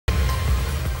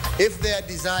If their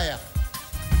desire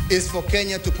is for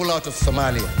Kenya to pull out of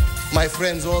Somalia, my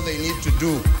friends, all they need to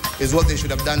do is what they should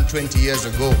have done 20 years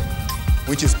ago,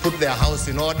 which is put their house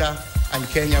in order, and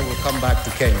Kenya will come back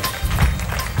to Kenya.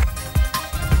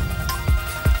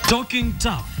 Talking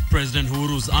tough, President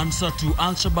Uhuru's answer to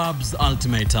Al-Shabaab's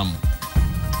ultimatum.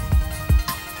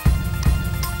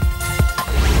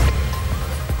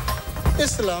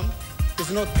 Islam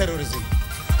is not terrorism,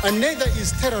 and neither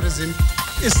is terrorism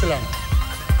Islam.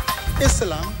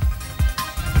 Islam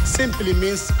simply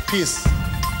means peace.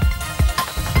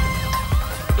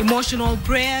 Emotional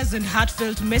prayers and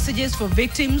heartfelt messages for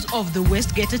victims of the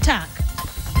Westgate attack.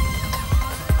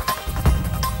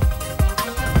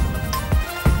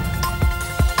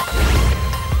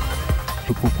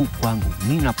 Sikukuu kwangu,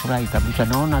 mimi nafurahi kabisa,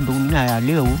 naona dunia ya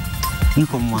leo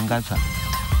iko mwangaza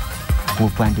kwa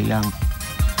upande yangu,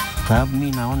 sababu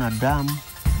mimi naona damu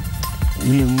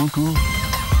ile mtu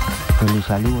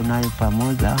tulisaliwa naye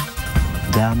pamoja,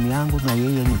 damu yangu na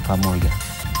yeye ni pamoja.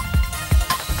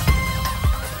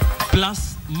 Plus,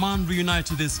 man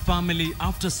reunited with his family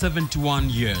after 71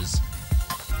 years.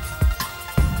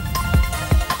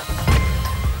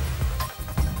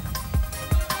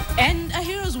 And a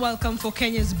hero's welcome for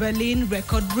Kenya's Berlin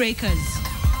record breakers.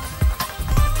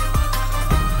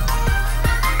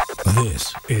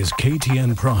 This is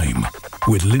KTN Prime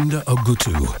with Lindah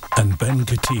Oguttu and Ben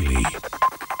Kitili.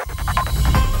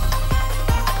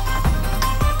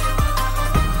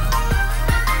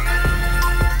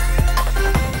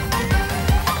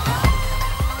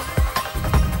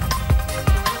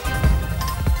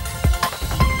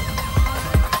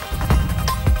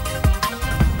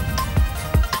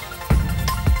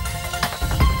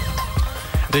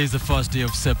 Today is the first day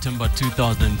of September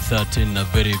 2013. A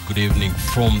very good evening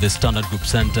from the Standard Group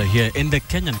Center here in the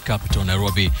Kenyan capital,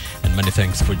 Nairobi. And many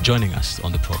thanks for joining us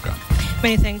on the program.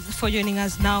 Many thanks for joining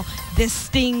us. Now, the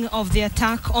sting of the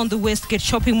attack on the Westgate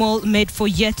shopping mall made for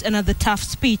yet another tough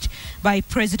speech by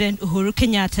President Uhuru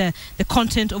Kenyatta, the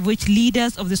content of which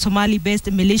leaders of the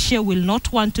Somali-based militia will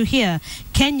not want to hear.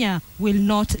 Kenya will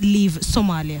not leave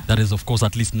Somalia. That is, of course,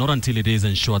 at least not until it is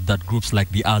ensured that groups like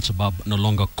the Al-Shabaab no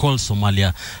longer call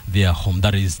Somalia their home.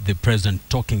 That is the president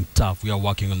talking tough. We are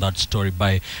working on that story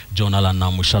by John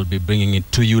Alanam. We shall be bringing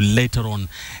it to you later on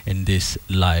in this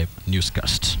live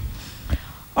newscast.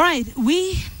 All right,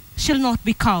 we shall not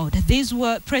be cowed. These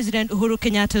were President Uhuru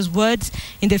Kenyatta's words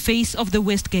in the face of the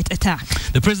Westgate attack.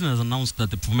 The president has announced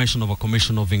that the formation of a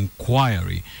commission of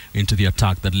inquiry into the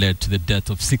attack that led to the death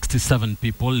of 67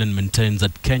 people, and maintains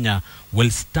that Kenya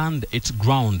will stand its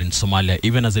ground in Somalia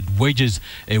even as it wages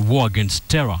a war against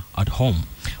terror at home.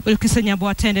 Wilkison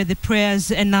Nyabo attended the prayers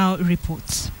and now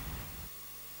reports.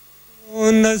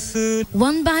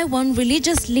 One by one,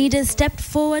 religious leaders stepped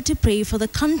forward to pray for the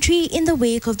country in the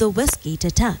wake of the Westgate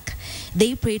attack.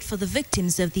 They prayed for the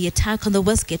victims of the attack on the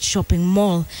Westgate shopping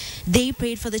mall. They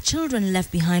prayed for the children left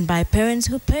behind by parents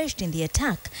who perished in the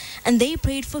attack. And they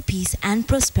prayed for peace and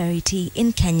prosperity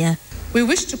in Kenya. We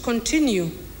wish to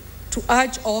continue to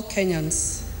urge all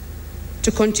Kenyans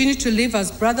to continue to live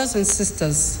as brothers and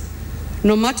sisters,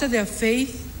 no matter their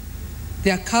faith,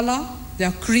 their color,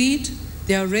 their creed,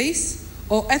 their race,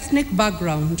 or ethnic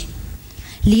background.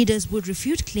 Leaders would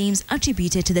refute claims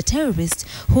attributed to the terrorists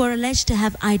who are alleged to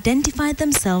have identified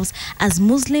themselves as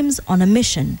Muslims on a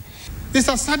mission. These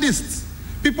are sadists,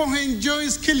 people who enjoy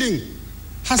killing.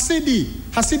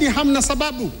 Hasidi hamna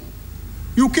sababu.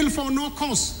 You kill for no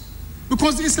cause.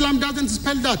 Because Islam doesn't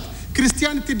spell that.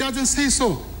 Christianity doesn't say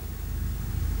so.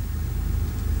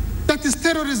 That is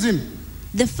terrorism.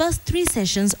 The first 3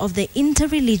 sessions of the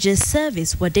interreligious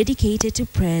service were dedicated to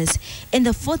prayers. In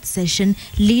the 4th session,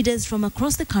 leaders from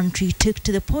across the country took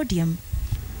to the podium.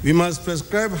 We must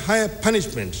prescribe higher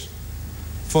punishment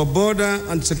for border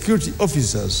and security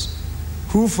officers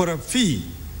who, for a fee,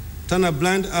 turn a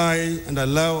blind eye and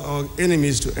allow our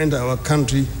enemies to enter our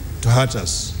country to hurt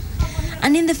us.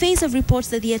 And in the face of reports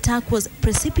that the attack was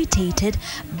precipitated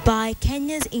by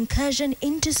Kenya's incursion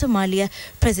into Somalia,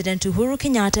 President Uhuru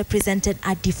Kenyatta presented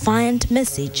a defiant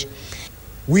message.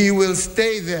 We will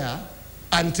stay there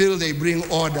until they bring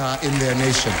order in their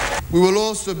nation. We will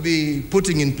also be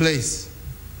putting in place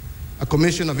a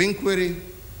commission of inquiry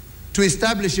to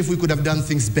establish if we could have done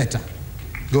things better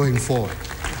going forward.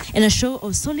 In a show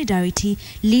of solidarity,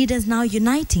 leaders now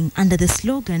uniting under the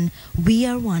slogan, "We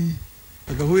are one."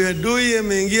 Huyu adui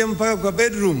ameingia mpaka kwa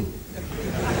bedroom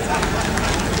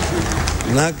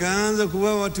na akaanza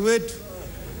kuua watu wetu,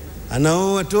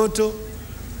 anaoa watoto,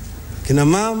 kina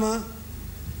mama,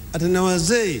 hata na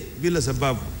wazee bila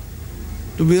sababu.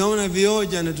 Tumeona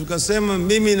vioja na tukasema,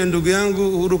 mimi na ndugu yangu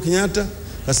Uhuru Kenyatta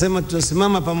kasema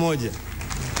tutasimama pamoja.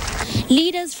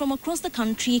 Leaders from across the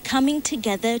country coming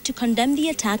together to condemn the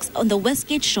attacks on the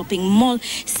Westgate shopping mall,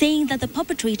 saying that the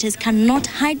perpetrators cannot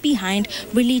hide behind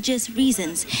religious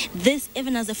reasons. This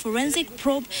even as a forensic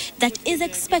probe that is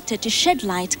expected to shed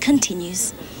light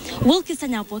continues. Wilkis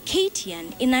Anyapwa,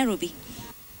 KTN in Nairobi.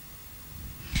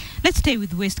 Let's stay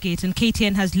with Westgate, and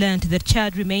KTN has learned that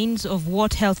charred remains of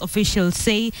what health officials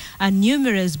say are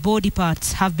numerous body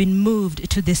parts have been moved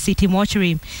to the city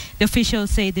mortuary. The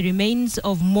officials say the remains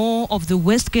of more of the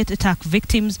Westgate attack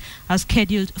victims are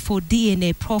scheduled for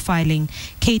DNA profiling.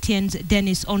 KTN's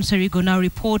Dennis Onsarigo now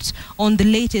reports on the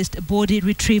latest body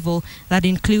retrieval that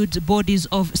includes bodies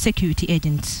of security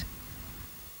agents.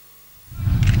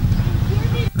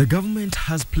 The government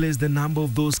has placed the number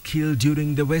of those killed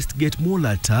during the Westgate Mall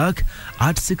attack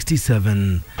at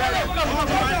 67.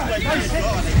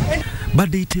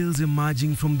 But details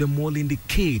emerging from the mall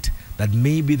indicate that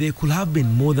maybe there could have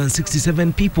been more than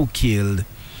 67 people killed.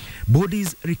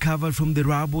 Bodies recovered from the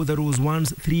rubble that was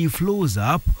once 3 floors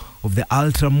up of the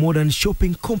ultra-modern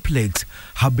shopping complex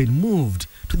have been moved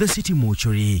to the city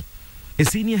mortuary. A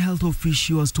senior health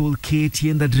official has told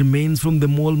KTN that remains from the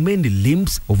mall, mainly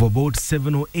limbs of about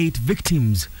 7 or 8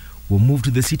 victims, were moved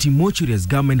to the city mortuary as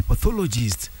government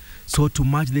pathologists sought to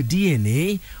match the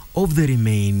DNA of the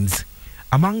remains.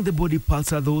 Among the body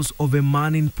parts are those of a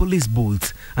man in police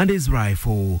boots and his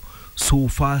rifle. So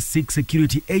far, 6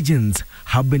 security agents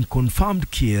have been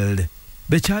confirmed killed.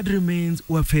 The charred remains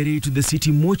were ferried to the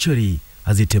city mortuary.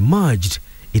 As it emerged,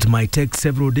 it might take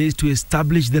several days to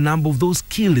establish the number of those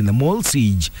killed in the mall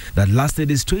siege that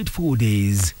lasted a straight 4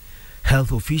 days.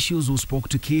 Health officials who spoke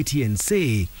to KTN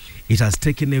say it has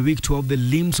taken a week to have the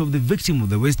limbs of the victim of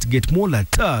the Westgate Mall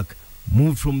attack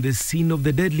moved from the scene of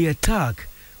the deadly attack,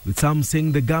 with some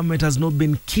saying the government has not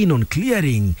been keen on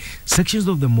clearing sections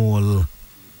of the mall.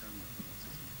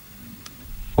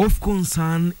 Of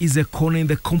concern is a corner in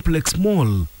the complex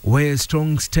mall where a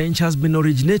strong stench has been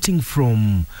originating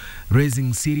from,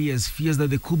 raising serious fears that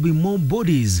there could be more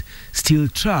bodies still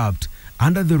trapped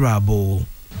under the rubble.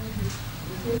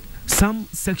 Some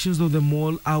sections of the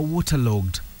mall are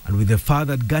waterlogged, and with the fire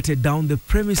that gutted down the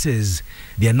premises,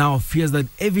 there are now fears that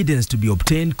evidence to be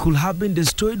obtained could have been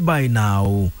destroyed by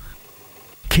now.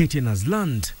 KTN has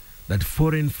learned that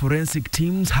foreign forensic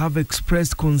teams have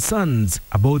expressed concerns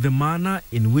about the manner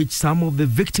in which some of the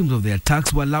victims of the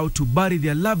attacks were allowed to bury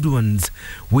their loved ones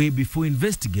way before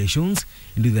investigations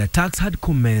into the attacks had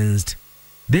commenced.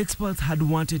 The experts had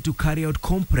wanted to carry out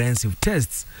comprehensive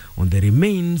tests on the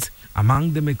remains,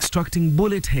 among them extracting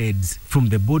bullet heads from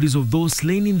the bodies of those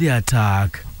slain in the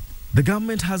attack. The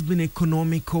government has been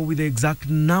economical with the exact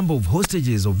number of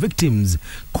hostages or victims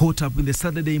caught up in the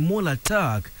Saturday mall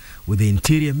attack, with the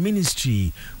Interior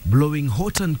Ministry blowing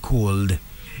hot and cold.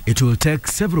 It will take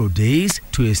several days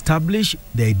to establish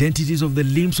the identities of the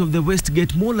limbs of the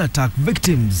Westgate Mall attack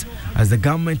victims as the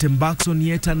government embarks on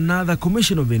yet another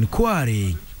commission of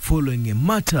inquiry following a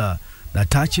matter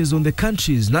that touches on the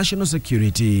country's national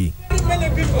security.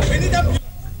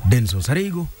 Denson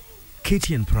Sarigo,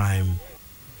 KTN Prime.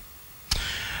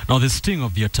 Now, the sting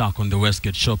of the attack on the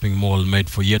Westgate shopping mall made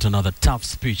for yet another tough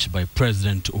speech by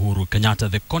President Uhuru Kenyatta,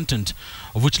 the content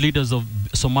of which leaders of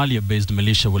Somalia-based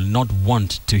militia will not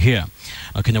want to hear.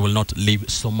 Now, Kenya will not leave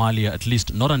Somalia, at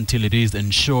least not until it is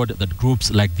ensured that groups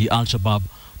like the Al-Shabaab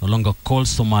no longer call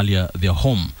Somalia their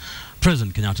home.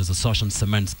 President Kenyatta's assertion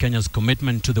cements Kenya's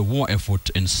commitment to the war effort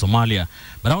in Somalia.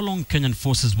 But how long Kenyan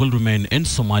forces will remain in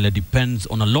Somalia depends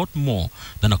on a lot more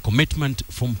than a commitment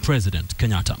from President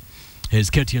Kenyatta. Here's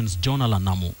KTN's John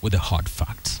Alanamu with the hard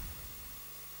facts.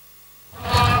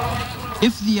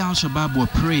 If the Al-Shabaab were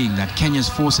praying that Kenya's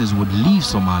forces would leave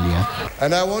Somalia...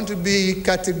 And I want to be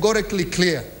categorically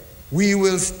clear, we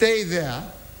will stay there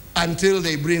until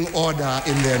they bring order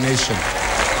in their nation.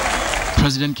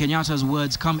 President Kenyatta's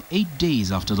words come 8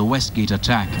 days after the Westgate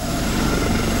attack,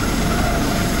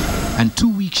 and 2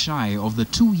 weeks shy of the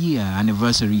 2-year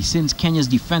anniversary since Kenya's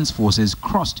defense forces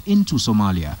crossed into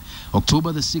Somalia,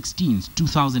 October the 16th,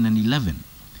 2011.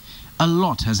 A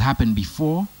lot has happened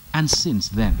before and since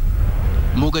then.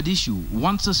 Mogadishu,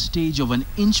 once a stage of an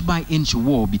inch-by-inch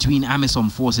war between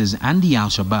AMISOM forces and the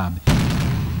Al-Shabaab,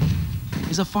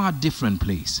 is a far different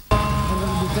place.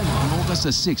 On August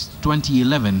 6,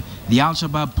 2011, the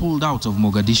Al-Shabaab pulled out of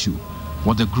Mogadishu,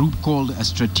 what the group called a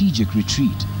strategic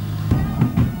retreat.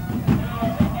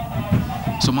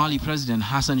 Somali President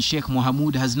Hassan Sheikh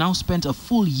Mohamud has now spent a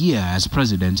full year as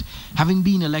president, having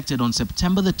been elected on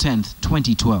September the 10th,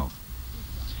 2012.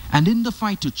 And in the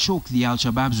fight to choke the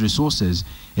Al-Shabaab's resources,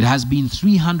 it has been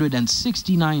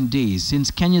 369 days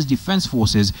since Kenya's defense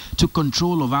forces took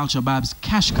control of Al-Shabaab's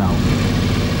cash cow,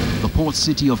 the port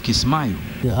city of Kismayo.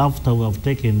 After we have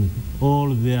taken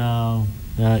all their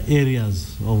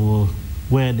areas of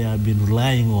where they have been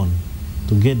relying on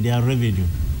to get their revenue,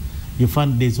 you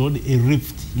find there's only a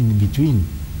rift in between.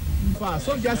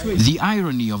 The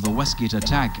irony of the Westgate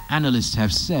attack, analysts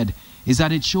have said, is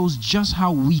that it shows just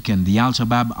how weakened the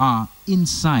Al-Shabaab are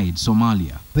inside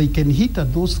Somalia. They can hit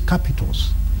at those capitals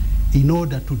in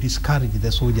order to discourage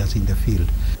the soldiers in the field.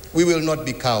 We will not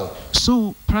be cowed.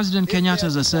 So, President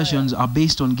Kenyatta's assertions are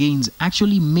based on gains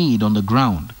actually made on the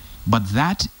ground. But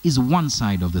that is one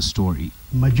side of the story.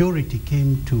 Majority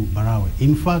came to Marawi.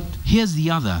 In fact, here's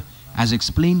the other, as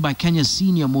explained by Kenya's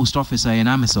senior-most officer in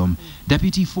AMISOM,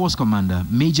 Deputy Force Commander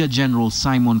Major General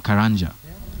Simon Karanja.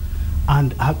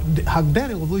 And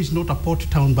Hagdere, although it's not a port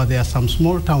town, but there are some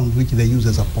small towns which they use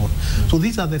as a port. So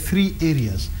these are the three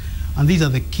areas, and these are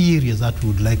the key areas that we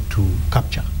would like to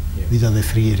capture. These are the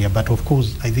three areas. But of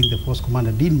course, I think the Force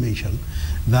Commander did mention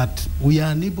that we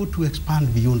are unable to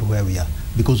expand beyond where we are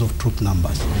because of troop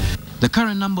numbers. The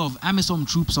current number of AMISOM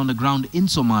troops on the ground in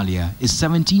Somalia is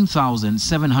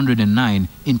 17,709,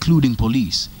 including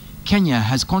police. Kenya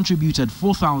has contributed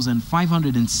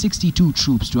 4,562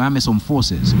 troops to AMISOM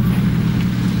forces.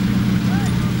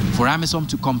 For AMISOM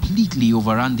to completely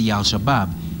overrun the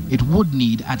Al-Shabaab, it would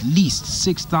need at least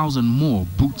 6,000 more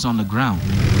boots on the ground.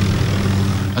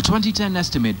 A 2010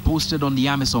 estimate posted on the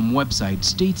AMISOM website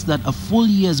states that a full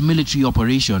year's military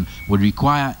operation would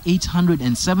require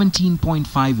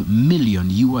 $817.5 million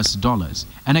US.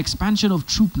 An expansion of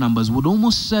troop numbers would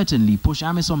almost certainly push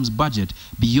AMISOM's budget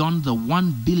beyond the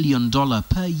 $1 billion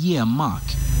per year mark.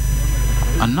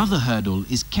 Another hurdle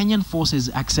is Kenyan forces'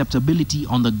 acceptability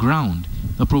on the ground,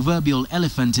 the proverbial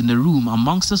elephant in the room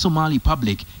amongst the Somali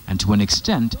public and, to an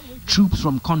extent, troops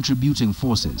from contributing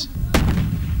forces.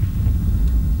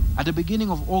 At the beginning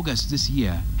of August this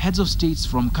year, heads of states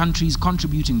from countries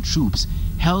contributing troops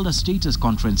held a status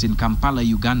conference in Kampala,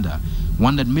 Uganda,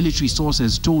 one that military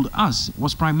sources told us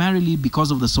was primarily because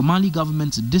of the Somali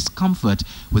government's discomfort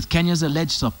with Kenya's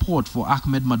alleged support for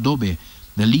Ahmed Madobe,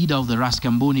 the leader of the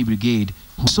Raskamboni Brigade.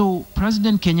 So,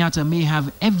 President Kenyatta may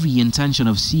have every intention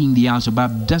of seeing the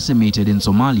Al-Shabaab decimated in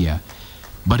Somalia,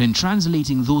 but in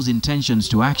translating those intentions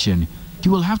to action, he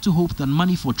will have to hope that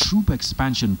money for troop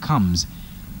expansion comes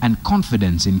and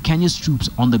confidence in Kenya's troops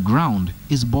on the ground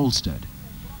is bolstered.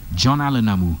 John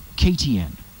Alanamu,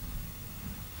 KTN.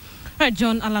 Right,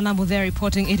 John Alanamu there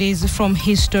reporting. It is from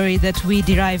his story that we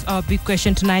derive our big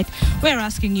question tonight. We're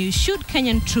asking you, should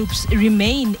Kenyan troops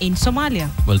remain in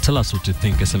Somalia? Well, tell us what you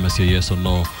think. SMS your yes or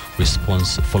no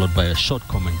response followed by a short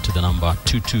comment to the number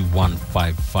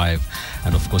 22155.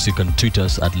 And of course, you can tweet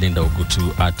us at Lindah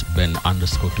Oguttu, at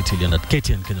Ben_Kitili, and at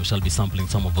KTN Kenya. We shall be sampling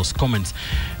some of those comments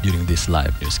during this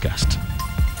live newscast.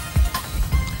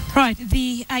 Right,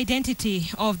 the identity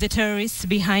of the terrorists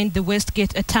behind the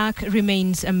Westgate attack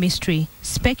remains a mystery.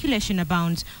 Speculation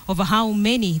abounds over how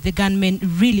many the gunmen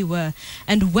really were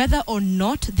and whether or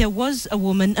not there was a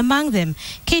woman among them.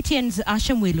 KTN's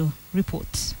Ashamwilu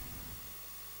reports.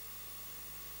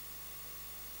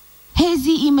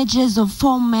 Hazy images of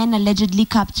 4 men allegedly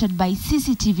captured by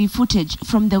CCTV footage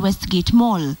from the Westgate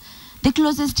Mall. The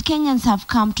closest Kenyans have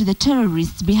come to the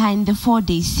terrorists behind the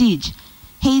 4-day siege.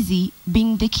 Hazy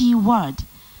being the key word.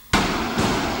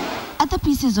 Other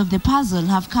pieces of the puzzle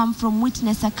have come from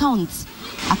witness accounts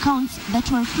that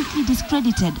were quickly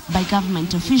discredited by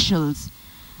government officials.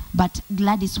 But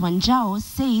Gladys Wanjao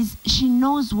says she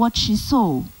knows what she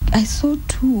saw. I saw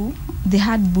 2. They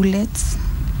had bullets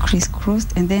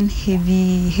crisscrossed and then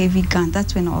heavy gun.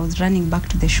 That's when I was running back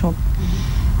to the shop.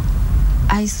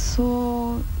 I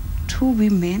saw 2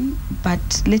 women,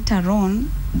 but later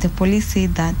on the police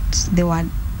said that they were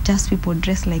just people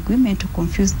dressed like women to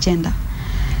confuse gender.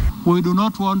 We do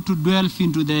not want to delve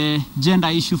into the gender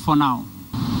issue for now.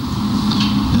 There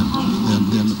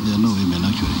are no women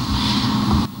actually.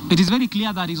 It is very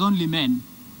clear that it's only men.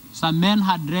 Some men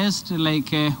had dressed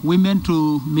like women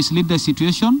to mislead the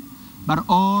situation, but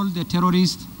all the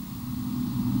terrorists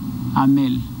are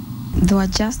male. They were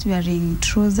just wearing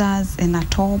trousers and a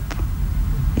top.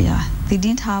 Yeah, they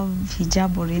didn't have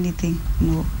hijab or anything,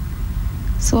 no.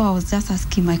 So I was just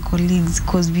asking my colleagues,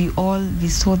 because we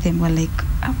saw them, were like,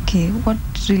 okay, what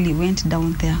really went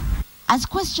down there? As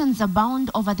questions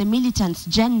abound over the militants'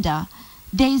 gender,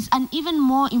 there is an even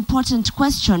more important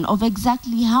question of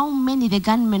exactly how many the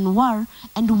gunmen were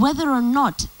and whether or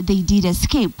not they did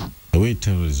escape. The way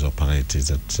terrorists operate is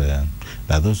that there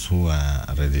are those who are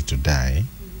ready to die,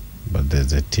 but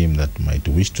there's a team that might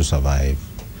wish to survive,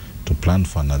 to plan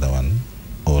for another one,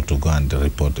 or to go and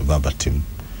report verbatim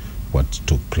what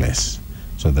took place.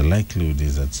 So the likelihood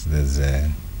is that there's a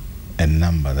a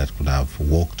number that could have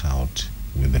walked out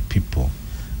with the people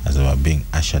as they were being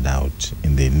ushered out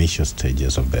in the initial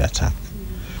stages of the attack.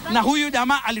 Na huyu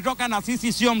jamaa alitoka na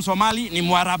sisi sio Msomali, ni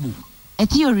Mwarabu. A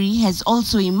theory has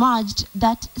also emerged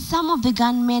that some of the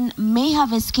gunmen may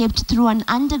have escaped through an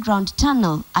underground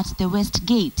tunnel at the West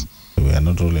Gate. We are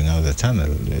not ruling out the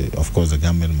tunnel. Of course, the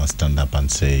government must stand up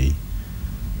and say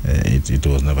it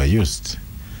was never used.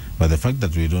 But the fact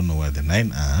that we don't know where the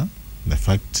 9 are, the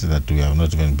fact that we have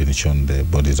not even been shown the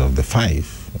bodies of the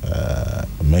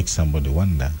 5 makes somebody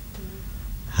wonder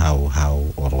how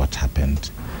or what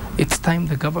happened. It's time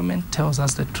the government tells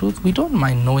us the truth. We don't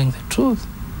mind knowing the truth.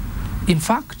 In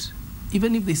fact,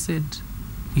 even if they said,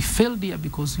 we failed here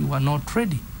because we were not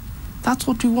ready, that's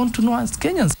what we want to know as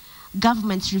Kenyans.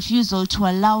 Government's refusal to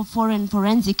allow foreign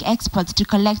forensic experts to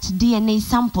collect DNA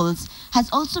samples has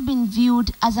also been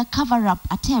viewed as a cover-up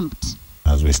attempt.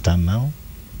 As we stand now,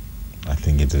 I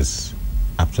think it is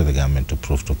up to the government to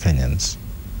prove to Kenyans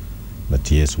that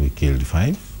yes, we killed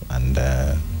 5, and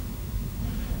the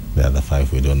other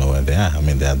 5, we don't know where they are. I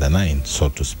mean, the other 9, so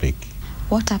to speak.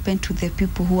 What happened to the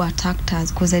people who attacked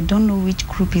us? Because I don't know which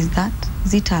group is that.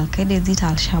 Is it Al-Qaeda? Is it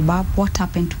Al-Shabaab? What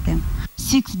happened to them?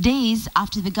 6 days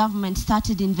after the government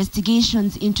started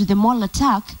investigations into the mall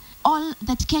attack, all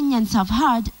that Kenyans have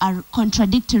heard are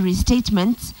contradictory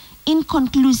statements,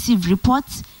 inconclusive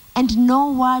reports, and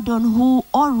no word on who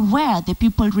or where the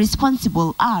people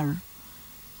responsible are.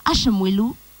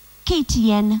 Ashamwilu,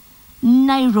 KTN,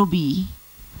 Nairobi.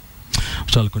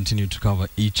 Shall continue to cover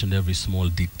each and every small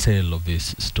detail of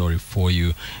this story for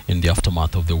you in the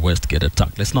aftermath of the Westgate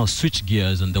attack. Let's now switch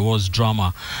gears, and there was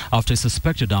drama after a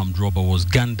suspected armed robber was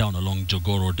gunned down along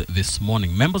Jogoo Road this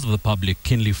morning. Members of the public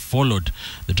keenly followed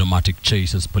the dramatic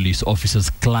chase as police officers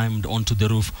climbed onto the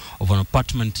roof of an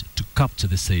apartment to capture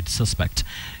the said suspect.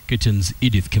 KTN's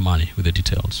Edith Kimani with the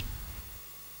details.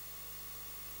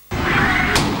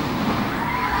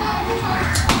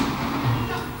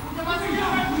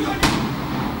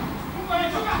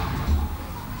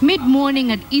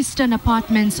 Mid-morning at Eastern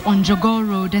Apartments on Jogoo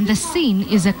Road, and the scene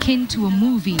is akin to a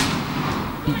movie.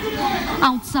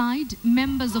 Outside,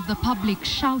 members of the public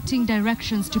shouting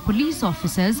directions to police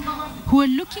officers who are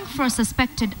looking for a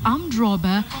suspected armed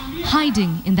robber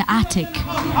hiding in the attic.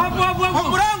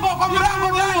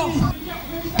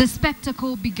 The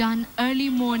spectacle began early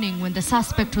morning when the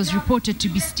suspect was reported to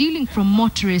be stealing from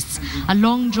motorists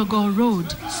along Jogoo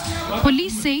Road.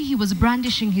 Police say he was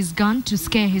brandishing his gun to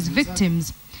scare his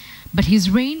victims. But his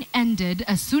reign ended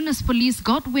as soon as police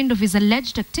got wind of his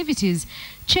alleged activities,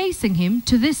 chasing him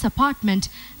to this apartment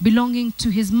belonging to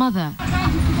his mother.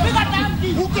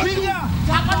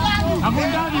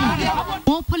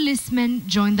 More policemen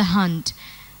joined the hunt,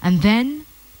 and then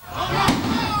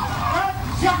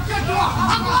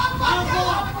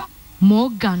more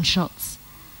gunshots.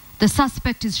 The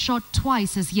suspect is shot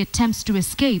twice as he attempts to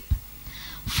escape.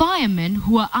 Firemen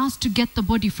who are asked to get the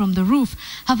body from the roof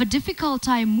have a difficult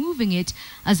time moving it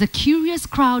as a curious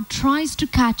crowd tries to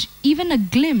catch even a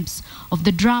glimpse of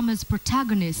the drama's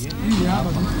protagonist.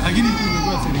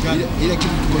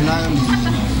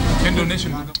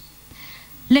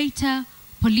 Later,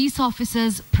 police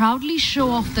officers proudly show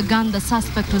off the gun the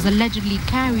suspect was allegedly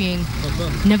carrying.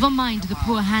 Never mind the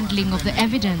poor handling of the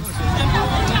evidence.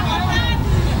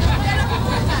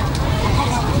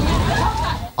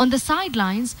 On the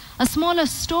sidelines, a smaller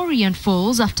story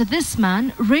unfolds after this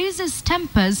man raises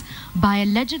tempers by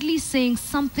allegedly saying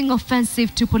something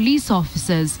offensive to police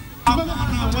officers.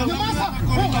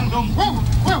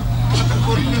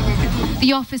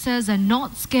 The officers are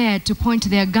not scared to point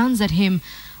their guns at him,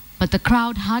 but the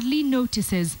crowd hardly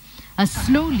notices as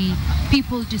slowly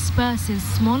people disperse in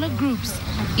smaller groups,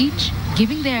 each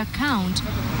giving their account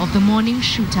of the morning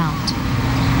shootout.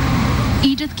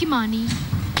 Edith Kimani,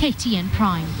 KTN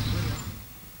Prime.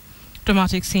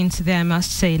 Dramatic scenes there, I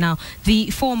must say. Now,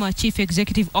 the former Chief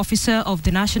Executive Officer of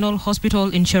the National Hospital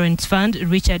Insurance Fund,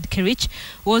 Richard Kirich,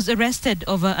 was arrested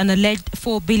over an alleged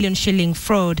 4 billion shilling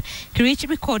fraud. Kirich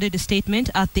recorded a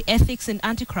statement at the Ethics and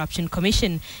Anti-Corruption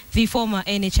Commission. The former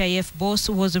NHIF boss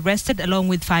was arrested along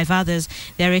with 5 others.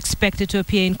 They are expected to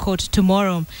appear in court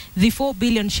tomorrow. The 4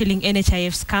 billion shilling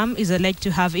NHIF scam is alleged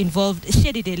to have involved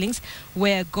shady dealings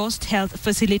where ghost health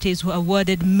facilities were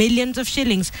awarded millions of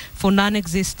shillings for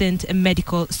non-existent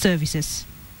medical services.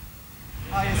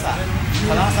 Yes, sir.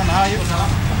 How are you?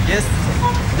 Yes,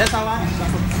 that's our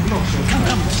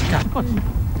one.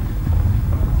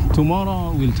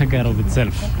 Tomorrow will take care of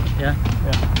itself. Yeah?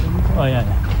 Yeah. Oh, yeah.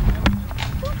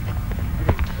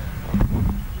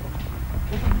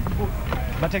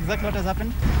 But exactly what has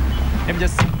happened? Let me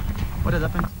just... What has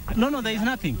happened? No, there is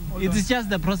nothing. It is just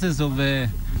the process of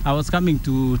I was coming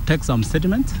to take some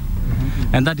statements,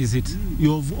 and that is it.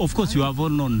 Of course, you have all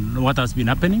known what has been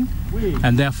happening,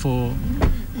 and therefore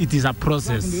it is a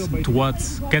process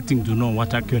towards getting to know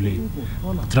what actually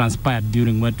transpired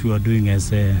during what we were doing as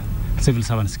civil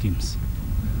servant schemes.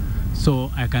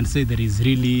 So I can say there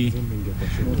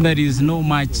is no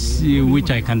much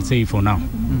which I can say for now,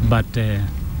 but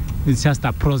it's just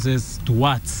a process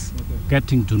towards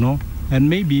getting to know, and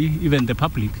maybe even the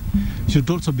public should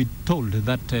also be told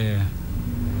that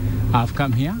I've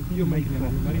come here,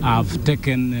 I've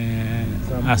taken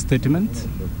a statement,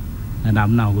 and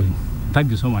I'm now going. Thank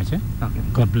you so much.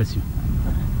 God bless you.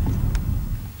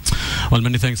 Well,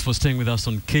 many thanks for staying with us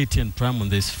on KTN Prime on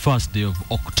this first day of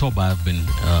October. I've been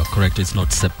correct, it's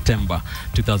not September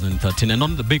 2013. And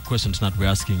on the big question tonight, we're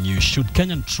asking you, should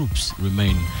Kenyan troops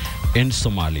remain in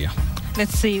Somalia?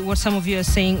 Let's see what some of you are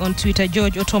saying on Twitter.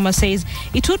 George Otoma says,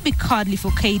 it would be cowardly for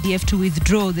KDF to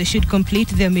withdraw. They should complete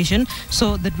their mission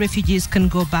so that refugees can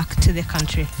go back to their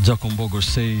country. Jacob Mbogo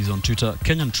says on Twitter,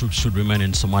 Kenyan troops should remain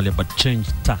in Somalia but change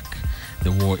tack.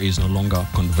 The war is no longer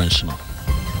conventional.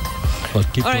 Well,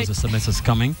 keep those SMSs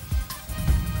coming.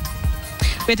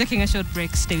 We're taking a short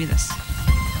break. Stay with us.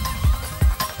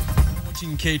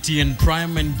 Watching KTN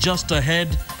Prime, and just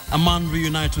ahead, a man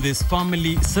reunites with his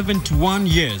family 71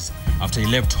 years after he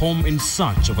left home in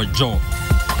search of a job.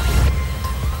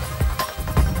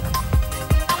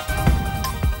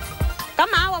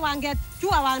 Kama hawa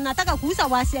wangejua wanataka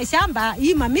kuuza shamba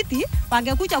hii mamiti,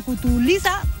 wangekuja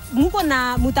kutuuliza mko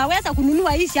na mtaweza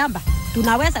kununua hii shamba.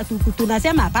 Tunaweza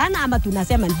tunasema hapana ama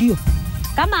tunasema ndio.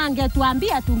 Kama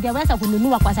angetuambia tungeweza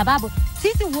kununua, kwa sababu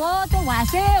sisi wote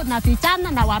wazee na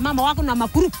vijana na wamama wako na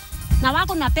magroup na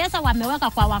wako na pesa wameweka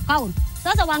kwa account.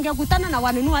 Sasa wangekutana na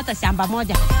wanunua hata shamba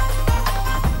moja.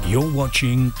 You're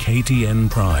watching KTN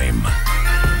Prime.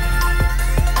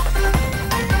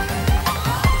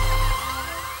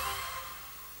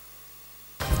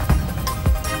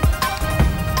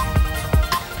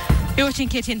 You're watching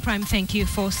KTN Prime. Thank you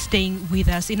for staying with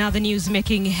us. In other news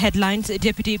making headlines,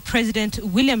 Deputy President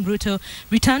William Ruto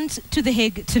returns to The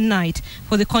Hague tonight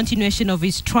for the continuation of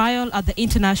his trial at the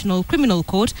International Criminal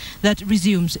Court that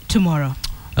resumes tomorrow.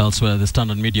 Elsewhere, the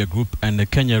Standard Media Group and the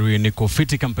Kenya Niko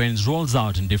Fiti campaigns rolls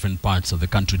out in different parts of the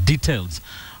country. Details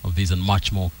of these and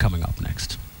much more coming up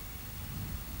next.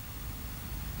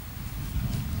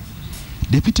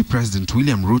 Deputy President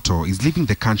William Ruto is leaving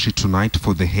the country tonight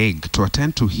for The Hague to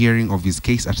attend to hearing of his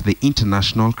case at the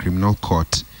International Criminal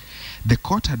Court. The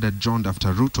court had adjourned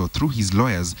after Ruto, through his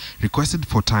lawyers, requested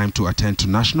for time to attend to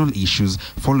national issues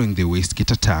following the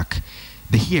Westgate attack.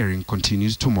 The hearing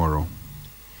continues tomorrow.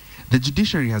 The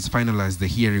judiciary has finalized the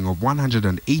hearing of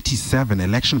 187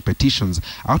 election petitions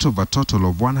out of a total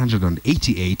of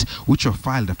 188 which were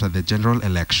filed after the general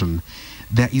election.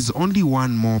 There is only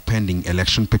one more pending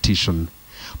election petition.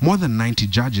 More than 90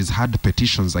 judges had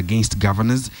petitions against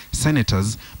governors,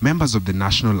 senators, members of the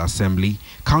National Assembly,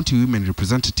 county women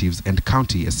representatives, and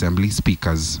county assembly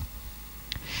speakers.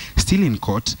 Still in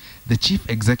court, the Chief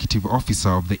Executive Officer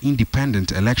of the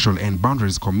Independent Electoral and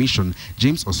Boundaries Commission,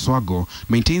 James Oswago,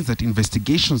 maintains that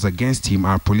investigations against him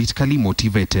are politically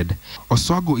motivated.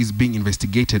 Oswago is being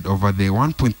investigated over the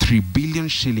 1.3 billion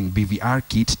shilling BVR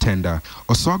kit tender.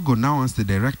 Oswago now wants the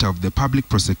Director of the Public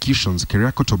Prosecutions,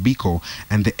 Keriako Tobiko,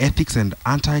 and the Ethics and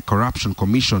Anti-Corruption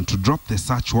Commission to drop the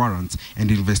search warrants and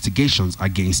investigations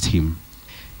against him.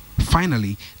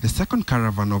 Finally, the second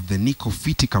caravan of the Niko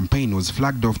Fiti campaign was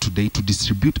flagged off today to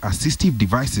distribute assistive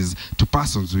devices to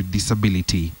persons with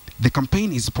disability. The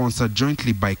campaign is sponsored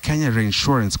jointly by Kenya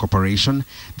Reinsurance Corporation,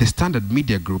 the Standard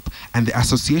Media Group, and the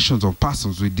Associations of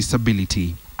Persons with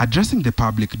Disability. Addressing the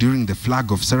public during the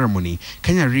flag-off ceremony,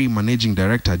 Kenya Re Managing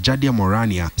Director Jadia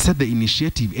Morania said the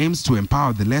initiative aims to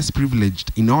empower the less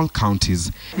privileged in all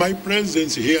counties. My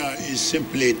presence here is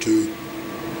simply to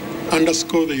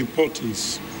underscore the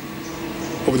importance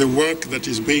of the work that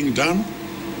is being done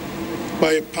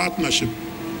by a partnership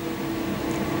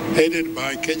headed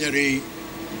by Kenya Re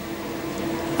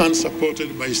and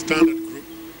supported by Standard Group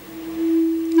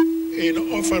in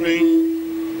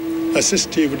offering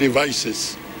assistive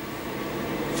devices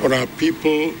for our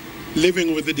people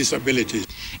living with disabilities.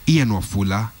 Ian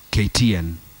Wafula,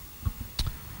 KTN.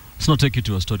 Let's now take you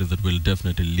to a story that will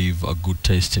definitely leave a good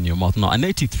taste in your mouth. Now, an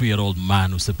 83-year-old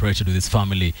man who separated with his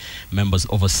family members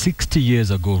over 60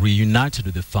 years ago reunited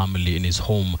with the family in his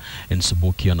home in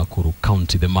Subukia, Nakuru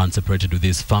County. The man separated with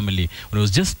his family when he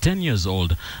was just 10 years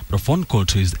old, but a phone call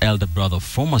to his elder brother,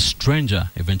 former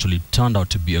stranger, eventually turned out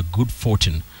to be a good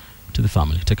fortune to the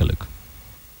family. Take a look.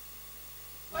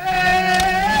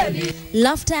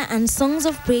 Laughter and songs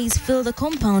of praise fill the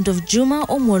compound of Juma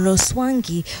Omolo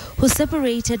Swangi, who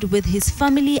separated with his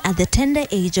family at the tender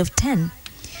age of 10.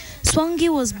 Swangi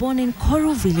was born in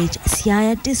Koru village,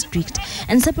 Siaya district,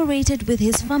 and separated with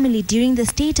his family during the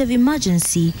state of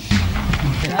emergency.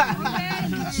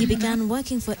 He began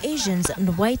working for Asians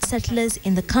and white settlers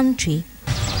in the country.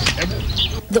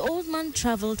 The old man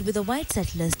traveled with the white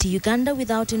settlers to Uganda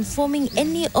without informing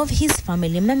any of his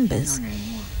family members.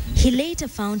 He later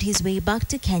found his way back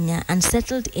to Kenya and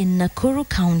settled in Nakuru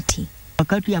County.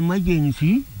 Wakati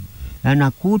emergency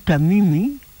anakuta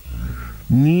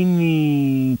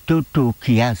mimi toto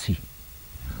kiasi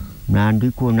na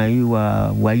ndiko na hii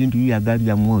waindi ya gari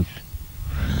ya moshi,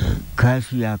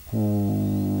 kazi ya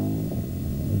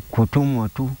kutumwa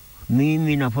tu.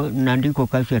 Mimi na ndiko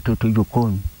kazi ya toto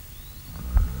jokoni.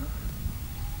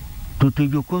 Toto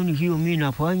jokoni hiyo mimi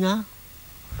nafanya,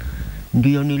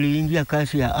 ndio niliingia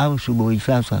kazi ya house boy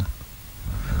sasa.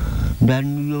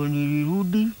 Ndio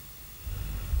nilirudi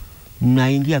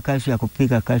naingia kazi ya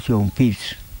kupika, kazi ya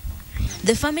umpisi.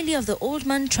 The family of the old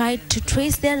man tried to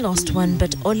trace their lost one,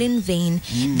 but all in vain.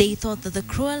 They thought that the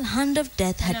cruel hand of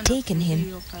death had taken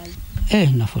him.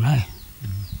 Nafurahi.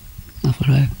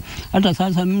 Hata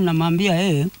sasa mimi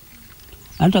namwambia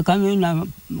hata kama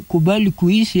nakubali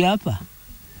kuishi hapa,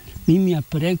 mimi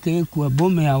apeleke kwa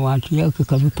bome ya watu yake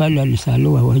pale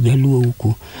alisaliwa Wajaluo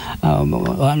huko.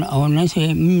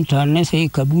 Aoneshe mtaoneshe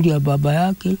kaburi ya baba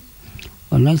yake,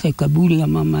 aoneshe kaburi ya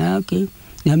mama yake,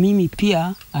 na mimi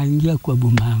pia aingia kwa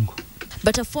boma yangu.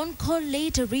 But a phone call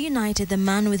later reunited the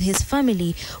man with his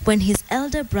family when his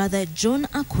elder brother John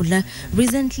Akula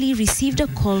recently received a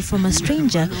call from a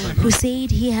stranger who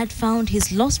said he had found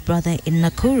his lost brother in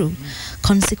Nakuru.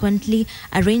 Consequently,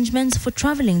 arrangements for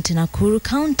traveling to Nakuru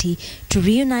County to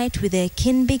reunite with their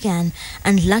kin began,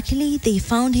 and luckily they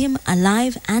found him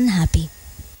alive and happy.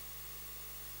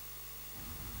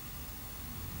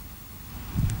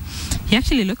 He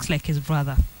actually looks like his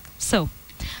brother. So,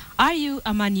 are you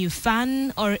a Man U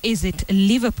fan or is it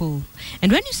Liverpool?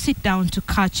 And when you sit down to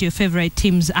catch your favorite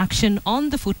team's action on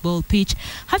the football pitch,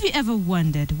 have you ever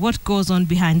wondered what goes on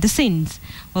behind the scenes?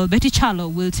 Well, Betty Charlo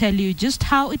will tell you just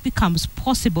how it becomes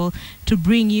possible to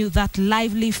bring you that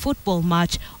lively football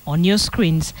match on your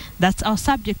screens. That's our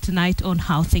subject tonight on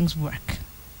How Things Work.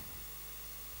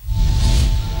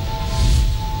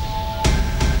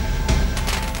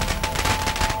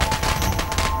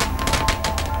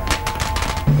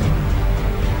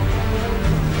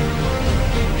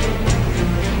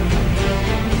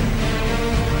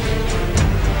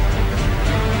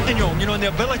 You know, and the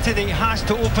ability that he has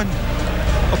to open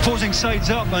opposing sides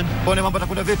up. And there's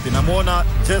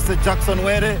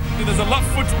a left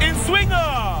foot in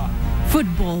swinger.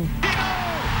 Football,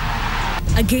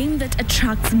 a game that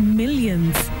attracts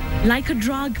millions. Like a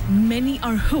drug, many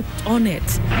are hooked on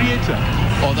it. Creator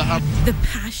or the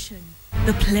passion,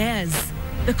 the players,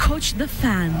 the coach, the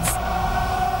fans.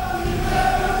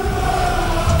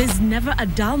 There's never a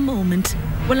dull moment,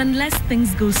 well, unless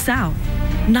things go south.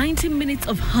 90 minutes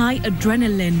of high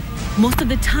adrenaline, most of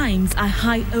the times a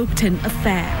high-octane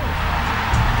affair.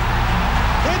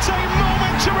 It's a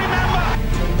moment to remember.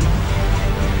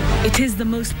 It is the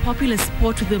most popular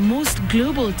sport with the most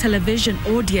global television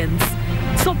audience.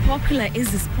 So popular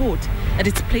is the sport that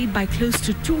it's played by close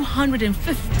to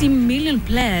 250 million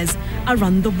players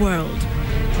around the world.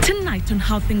 Tonight on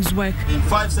How Things Work. In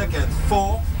 5 seconds,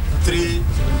 4, 3,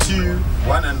 2,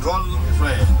 1, and roll.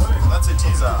 That's a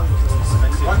teaser.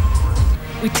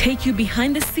 We take you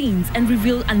behind the scenes and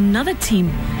reveal another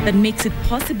team that makes it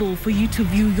possible for you to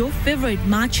view your favorite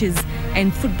matches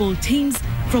and football teams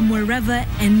from wherever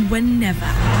and whenever.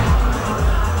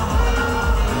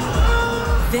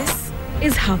 This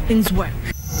is How Things Work.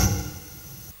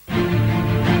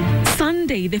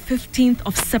 Sunday, the 15th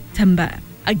of September.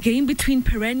 A game between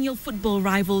perennial football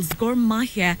rivals Gor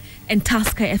Mahia and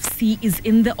Tusker FC is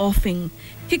in the offing.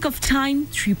 Kick-off time,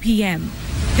 3 p.m.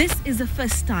 This is the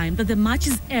first time that the match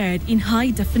is aired in high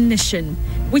definition,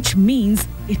 which means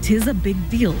it is a big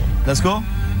deal. Let's go.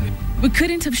 We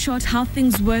couldn't have shot How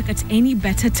Things Work at any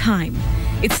better time.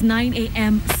 It's 9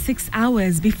 a.m., 6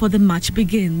 hours before the match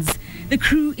begins. The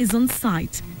crew is on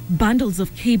site, bundles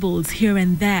of cables here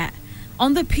and there.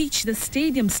 On the pitch, the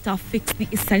stadium staff fix the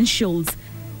essentials.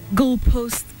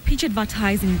 Goalposts, pitch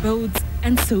advertising boards,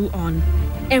 and so on.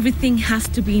 Everything has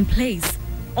to be in place.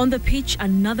 On the pitch,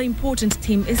 another important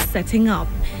team is setting up.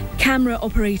 Camera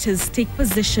operators take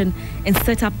position and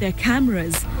set up their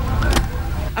cameras.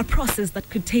 A process that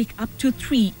could take up to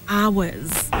 3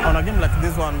 hours. On a game like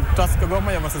this one, Gor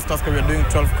Mahia versus Tusker, we are doing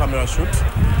 12 camera shoot.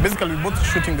 Basically, we're both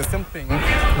shooting the same thing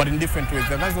but in different ways.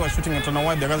 The guys who are shooting it on a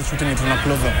wide, the guys are shooting it on a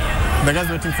closer. The guys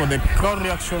waiting for the crowd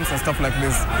reactions and stuff like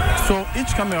this. So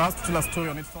each camera has to tell a story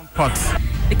on its own part.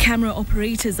 The camera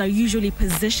operators are usually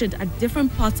positioned at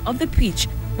different parts of the pitch,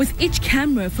 with each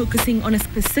camera focusing on a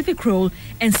specific role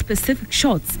and specific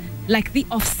shots, like the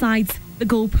offsides, the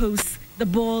goalposts, the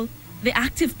ball, the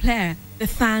active player, the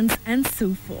fans, and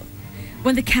so forth.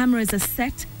 When the cameras are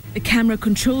set, the camera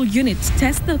control unit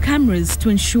tests the cameras to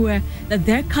ensure that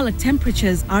their color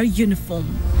temperatures are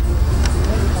uniform.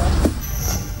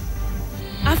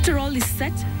 After all is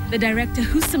set, the director,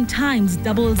 who sometimes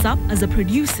doubles up as a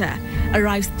producer,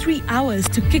 arrives 3 hours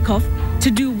to kick off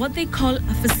to do what they call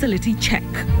a facility check.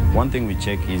 One thing we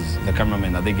check is the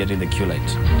cameramen, are they getting the cue light?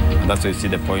 And that's where you see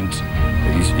the point,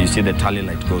 you see the tally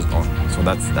light goes on. So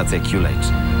that's a cue light.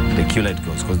 The cue light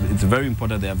goes, because it's very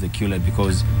important they have the cue light,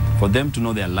 because for them to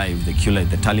know they're live, the cue light,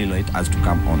 the tally light has to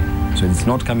come on. So if it's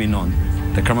not coming on,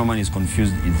 the cameraman is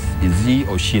confused, is he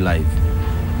or she live?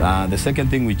 The second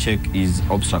thing we check is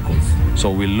obstacles.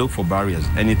 So we look for barriers,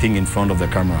 anything in front of the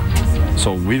camera.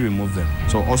 So we remove them.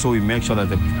 So also we make sure that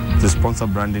the sponsor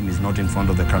branding is not in front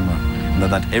of the camera, and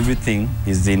that everything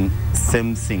is in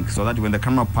same sync, so that when the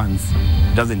camera pans,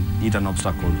 it doesn't hit an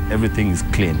obstacle, everything is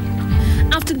clean.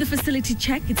 After the facility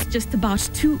check, it's just about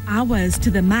 2 hours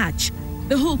to the match.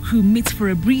 The whole crew meets for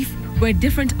a brief where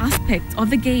different aspects of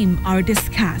the game are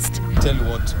discussed. Tell you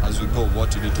what, as we go,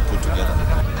 what you need to put together.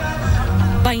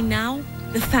 By now,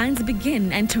 the fans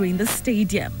begin entering the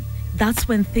stadium. That's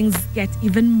when things get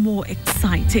even more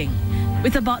exciting.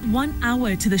 With about 1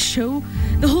 hour to the show,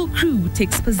 the whole crew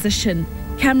takes position.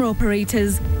 Camera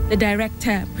operators, the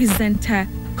director, presenter,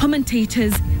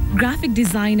 commentators, graphic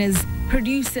designers,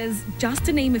 producers, just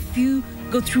to name a few,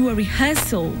 go through a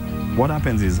rehearsal. What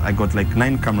happens is I got like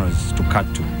 9 cameras to cut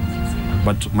to,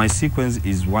 but my sequence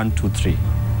is 1, 2, 3.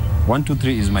 1, 2,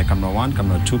 3 is my camera 1,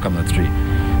 camera 2, camera 3.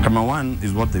 Camera 1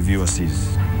 is what the viewer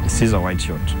sees. He sees a wide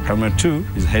shot. Camera 2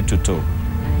 is head to toe.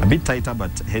 A bit tighter,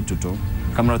 but head to toe.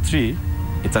 Camera 3,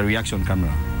 it's a reaction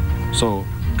camera. So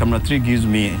camera 3 gives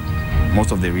me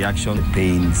most of the reaction, the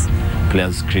pains,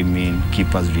 players screaming,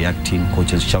 keepers reacting,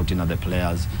 coaches shouting at the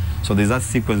players. So there's that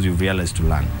sequence you've realized to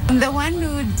learn. I'm the one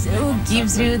who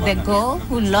gives you the goal,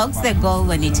 who logs the goal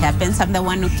when it happens. I'm the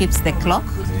one who keeps the clock.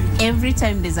 Every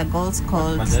time there's a goal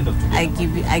scored, I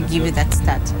give you that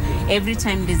stat. Every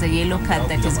time there's a yellow card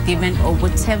that is given, or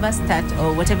whatever stat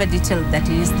or whatever detail that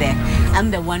is there,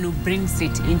 I'm the one who brings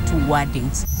it into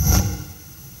wordings.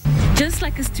 Just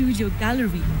like a studio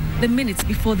gallery, the minutes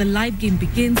before the live game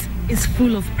begins is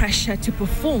full of pressure to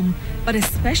perform, but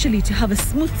especially to have a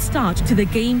smooth start to the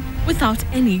game without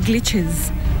any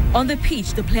glitches. On the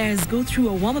pitch, the players go through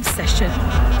a warm-up session.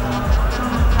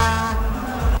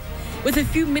 With a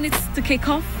few minutes to kick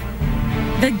off,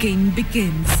 the game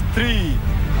begins. 3,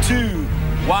 2,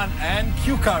 1, and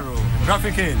cue Caro.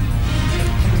 Graphic in.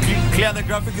 Clear the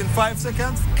graphic in 5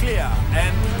 seconds. Clear.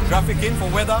 And graphic in for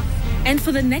weather. And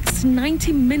for the next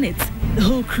 90 minutes, the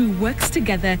whole crew works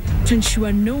together to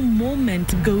ensure no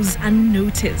moment goes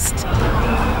unnoticed.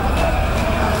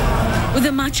 With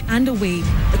the match underway,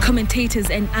 the commentators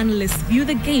and analysts view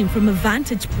the game from a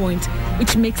vantage point,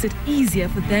 which makes it easier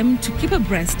for them to keep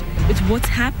abreast with what's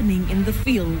happening in the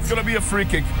field. It's going to be a free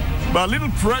kick, but a little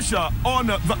pressure on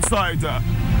that side.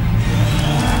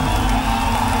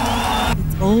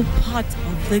 It's all part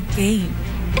of the game.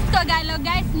 Tagalog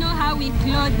guys know how we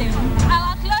clothe them.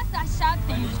 Our clothes are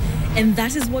shouting. And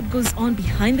that is what goes on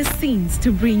behind the scenes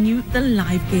to bring you the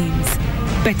live games.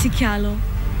 Betty Kialo,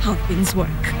 how things work.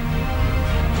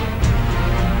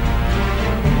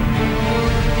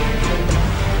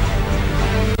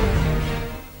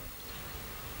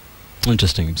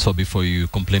 Interesting. So before you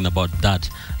complain about that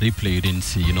replay, you didn't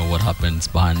see, what happens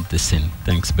behind the scene.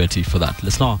 Thanks, Betty, for that.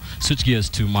 Let's now switch gears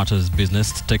to matters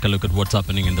business, to take a look at what's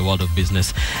happening in the world of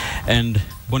business. And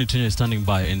Bonnie Tunya is standing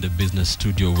by in the business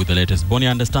studio with the latest. Bonnie,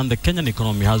 I understand the Kenyan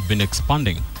economy has been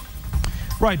expanding.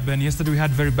 Right, Ben. Yesterday we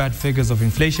had very bad figures of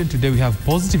inflation. Today we have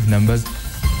positive numbers.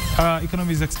 Our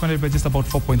economy is expanded by just about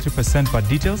 4.3%, but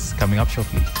details coming up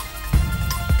shortly.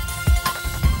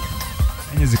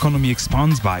 Kenya's economy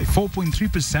expands by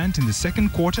 4.3% in the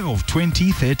second quarter of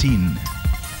 2013.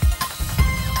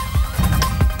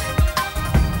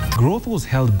 Growth was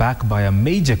held back by a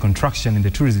major contraction in the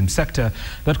tourism sector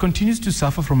that continues to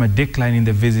suffer from a decline in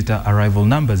the visitor arrival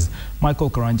numbers. Michael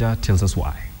Karanja tells us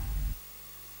why.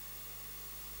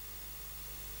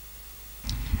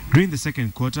 During the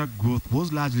second quarter, growth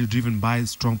was largely driven by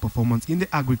strong performance in the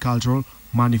agricultural,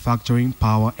 manufacturing,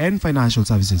 power and financial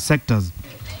services sectors.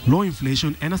 Low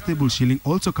inflation and a stable shilling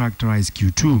also characterized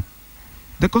Q2.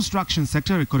 The construction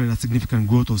sector recorded a significant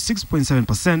growth of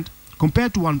 6.7%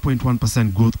 compared to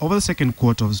 1.1% growth over the second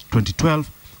quarter of 2012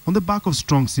 on the back of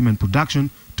strong cement production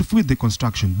to feed the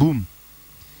construction boom.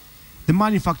 The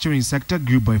manufacturing sector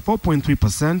grew by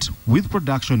 4.3%, with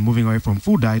production moving away from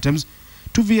food items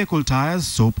to vehicle tires,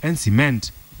 soap and cement.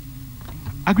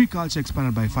 Agriculture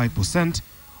expanded by 5%,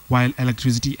 while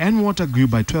electricity and water grew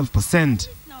by 12%.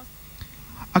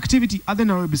 Activity at the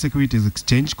Nairobi Securities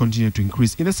Exchange continued to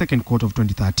increase in the second quarter of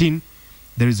 2013,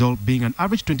 the result being an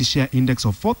average 20-share index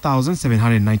of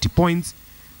 4,790 points,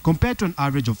 compared to an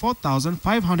average of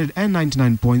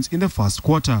 4,599 points in the first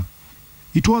quarter.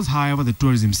 It was, however, the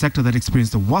tourism sector that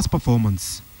experienced the worst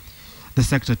performance. The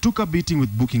sector took a beating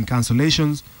with booking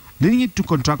cancellations, leading it to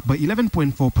contract by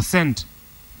 11.4%.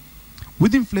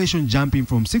 With inflation jumping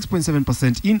from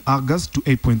 6.7% in August to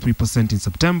 8.3% in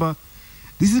September,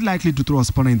 this is likely to throw a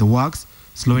spanner in the works,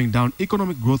 slowing down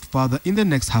economic growth further in the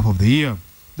next half of the year.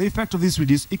 The effect of this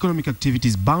reduced economic activity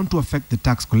is bound to affect the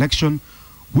tax collection,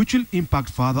 which will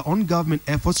impact further on government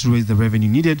efforts to raise the revenue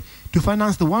needed to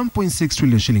finance the 1.6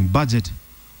 trillion shilling budget.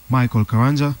 Michael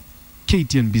Karanja,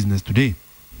 KTN Business Today.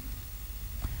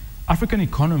 African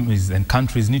economies and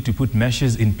countries need to put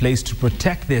measures in place to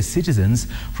protect their citizens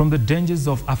from the dangers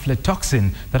of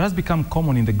aflatoxin that has become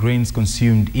common in the grains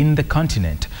consumed in the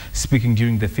continent. Speaking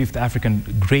during the 5th African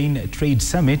Grain Trade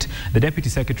Summit, the Deputy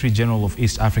Secretary General of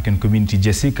East African Community,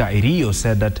 Jessica Irio,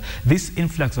 said that this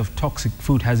influx of toxic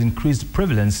food has increased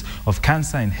prevalence of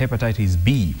cancer and hepatitis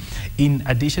B, in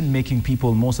addition making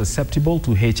people more susceptible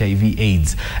to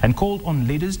HIV/AIDS, and called on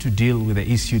leaders to deal with the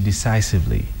issue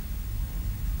decisively.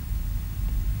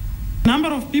 A number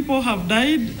of people have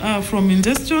died from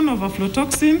ingestion of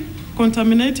aflatoxin,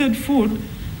 contaminated food,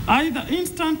 either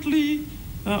instantly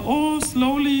or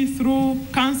slowly through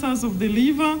cancers of the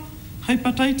liver,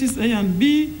 hepatitis A and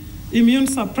B, immune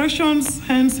suppressions,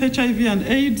 hence HIV and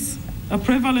AIDS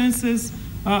prevalences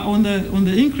on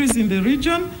the increase in the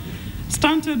region,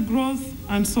 stunted growth,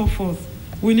 and so forth.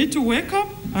 We need to wake up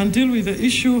and deal with the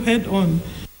issue head on.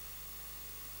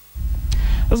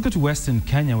 Let's go to Western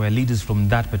Kenya, where leaders from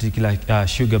that particular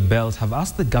sugar belt have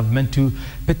asked the government to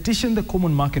petition the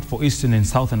Common Market for Eastern and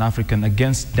Southern African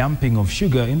against dumping of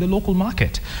sugar in the local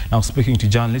market. Now, speaking to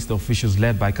journalists, the officials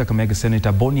led by Kakamega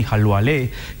Senator Boni Halwale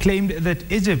claimed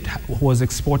that Egypt was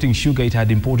exporting sugar it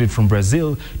had imported from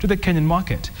Brazil to the Kenyan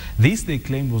market. This, they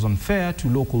claimed, was unfair to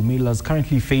local millers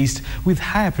currently faced with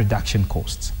higher production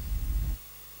costs.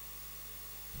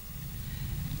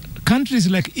 Countries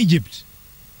like Egypt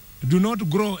do not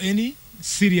grow any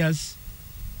serious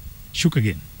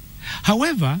sugarcane.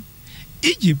 However,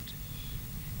 Egypt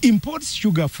imports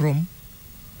sugar from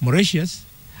Mauritius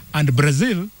and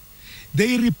Brazil.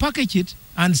 They repackage it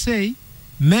and say,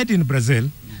 made in Brazil,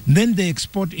 then they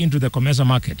export into the COMESA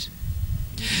market.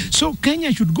 So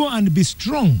Kenya should go and be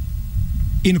strong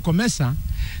in COMESA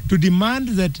to demand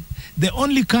that the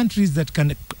only countries that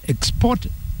can export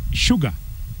sugar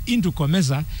into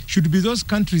COMESA should be those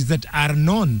countries that are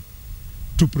known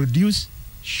to produce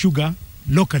sugar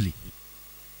locally.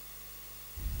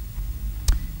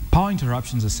 Power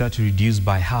interruptions are set to reduce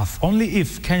by half only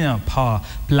if Kenya Power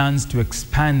plans to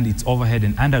expand its overhead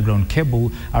and underground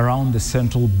cable around the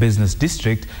central business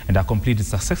district and are completed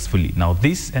successfully. Now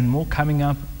this and more coming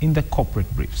up in the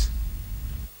corporate briefs.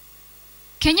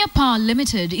 Kenya Power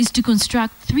Limited is to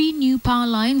construct 3 new power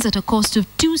lines at a cost of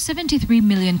 273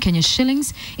 million Kenya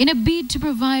shillings in a bid to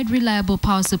provide reliable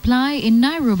power supply in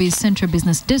Nairobi's Central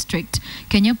Business District.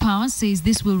 Kenya Power says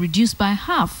this will reduce by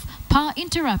half power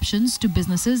interruptions to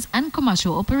businesses and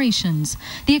commercial operations.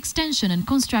 The extension and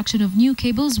construction of new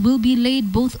cables will be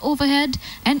laid both overhead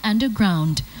and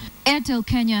underground. Airtel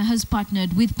Kenya has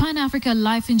partnered with Pan Africa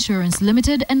Life Insurance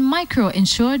Limited and Micro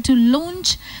Insure to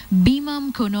launch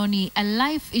Bima Mkononi, a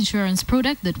life insurance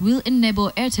product that will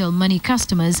enable Airtel Money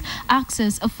customers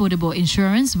access affordable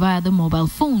insurance via the mobile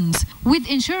phones. With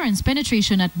insurance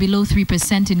penetration at below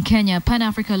 3% in Kenya, Pan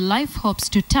Africa Life hopes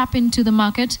to tap into the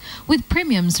market with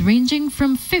premiums ranging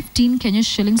from 15 Kenya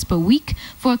shillings per week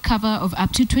for a cover of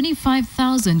up to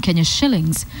 25,000 Kenya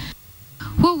shillings.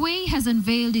 Huawei has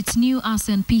unveiled its new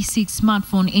ASEAN P6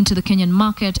 smartphone into the Kenyan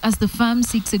market as the firm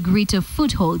seeks a greater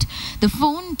foothold. The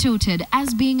phone, touted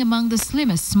as being among the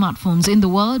slimmest smartphones in the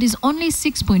world, is only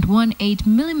 6.18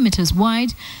 millimeters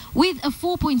wide with a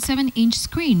 4.7-inch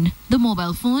screen. The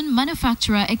mobile phone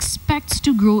manufacturer expects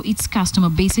to grow its customer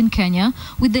base in Kenya,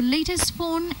 with the latest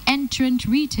phone entrant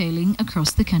retailing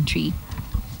across the country.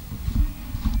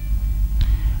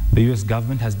 The U.S.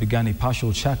 government has begun a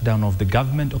partial shutdown of the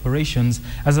government operations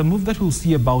as a move that will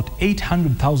see about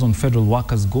 800,000 federal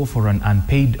workers go for an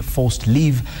unpaid forced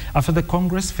leave after the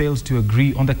Congress fails to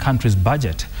agree on the country's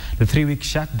budget. The 3-week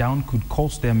shutdown could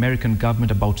cost the American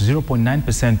government about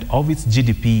 0.9% of its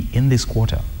GDP in this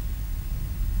quarter.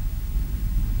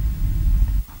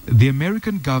 The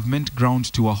American government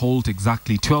ground to a halt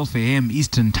exactly 12 a.m.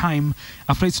 Eastern Time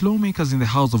after its lawmakers in the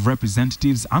House of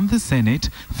Representatives and the Senate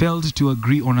failed to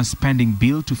agree on a spending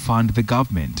bill to fund the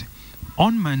government.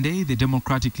 On Monday, the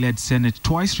Democratic-led Senate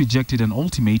twice rejected an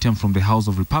ultimatum from the House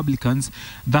of Republicans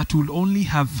that would only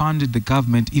have funded the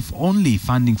government if only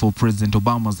funding for President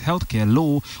Obama's healthcare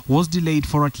law was delayed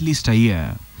for at least a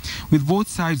year. With both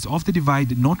sides of the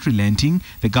divide not relenting,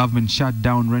 the government shut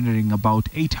down, rendering about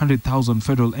 800,000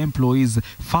 federal employees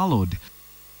furloughed,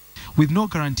 with no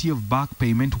guarantee of back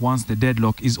payment once the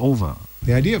deadlock is over.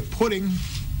 The idea of putting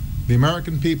the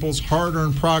American people's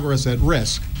hard-earned progress at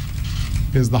risk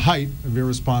is the height of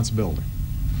irresponsibility,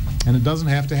 and it doesn't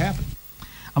have to happen.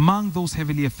 Among those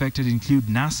heavily affected include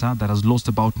NASA, that has lost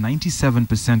about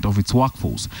 97% of its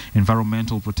workforce.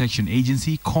 Environmental Protection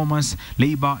Agency, Commerce,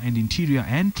 Labor and Interior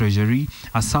and Treasury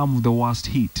are some of the worst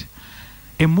hit.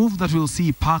 A move that will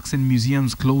see parks and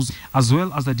museums close, as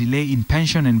well as a delay in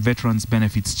pension and veterans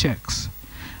benefits checks.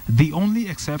 The only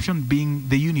exception being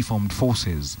the uniformed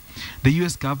forces. The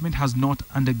U.S. government has not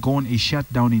undergone a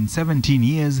shutdown in 17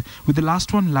 years, with the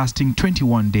last one lasting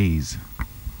 21 days.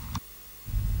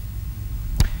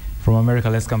 From America,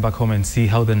 let's come back home and see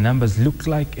how the numbers look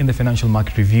like in the financial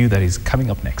market review that is coming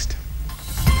up next.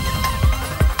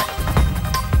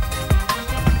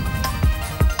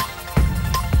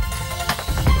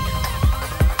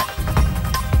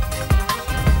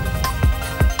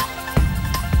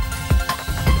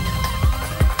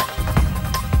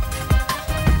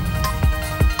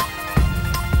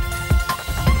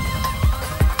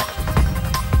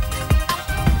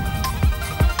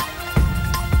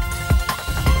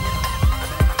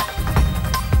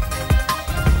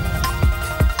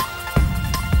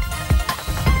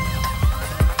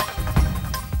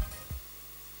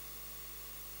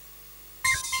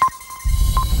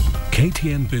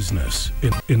 KTN Business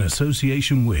in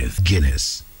association with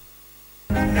Guinness.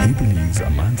 He believes a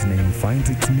man's name finds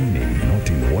its meaning not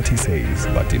in what he says,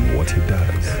 but in what he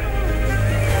does.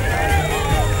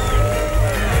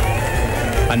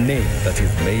 A name that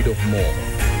is made of more.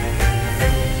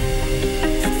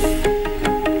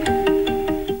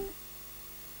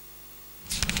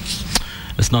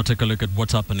 Let's now take a look at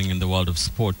what's happening in the world of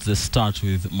sports. This starts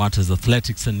with matters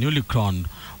athletics. A newly crowned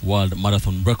world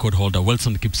marathon record holder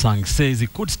Wilson Kipsang says he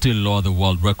could still lower the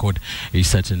world record he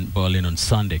set in Berlin on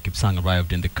Sunday. Kipsang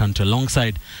arrived in the country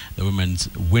alongside the women's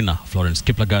winner Florence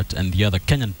Kiplagat and the other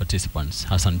Kenyan participants.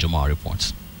 Hassan Jomar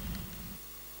reports.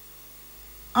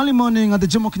 Early morning at the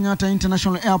Jomo Kenyatta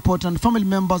International Airport, and family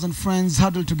members and friends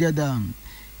huddled together,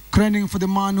 craning for the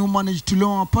man who managed to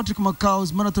lower Patrick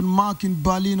Macau's marathon mark in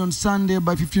Berlin on Sunday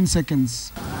by 15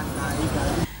 seconds.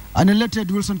 An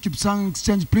elated Wilson Kipsang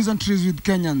exchanged pleasantries with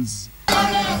Kenyans.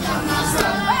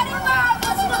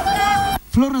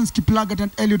 Florence Kiplagat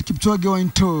and Eliud Kipchoge were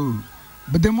in tow,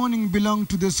 but the morning belonged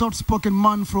to the soft-spoken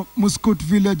man from Muskut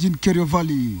village in Kerio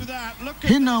Valley.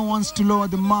 He now wants to lower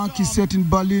the mark he set in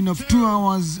Berlin of 2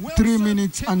 hours, 3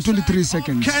 minutes and 23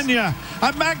 seconds. Kenya,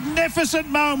 a magnificent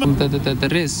moment. The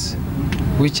race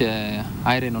which I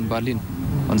ran on Berlin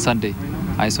on Sunday,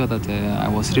 I saw that I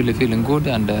was really feeling good,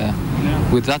 and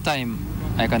with that time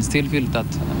I can still feel that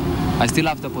I still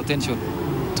have the potential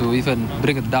to even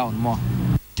bring it down more.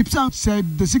 Kipsang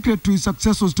said the secret to his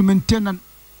success was to maintain an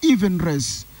even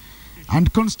race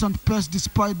and constant pace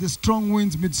despite the strong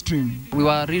winds midstream. We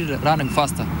were really running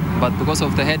faster, but because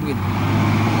of the headwind,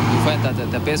 we find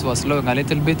that the pace was slowing a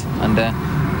little bit, and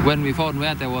when we found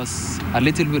where there was a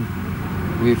little wind,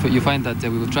 you find that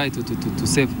we will try to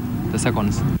save the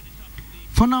seconds.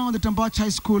 For now, the Tambach High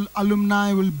School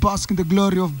alumni will bask in the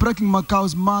glory of breaking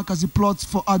Macau's mark as he plots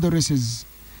for other races.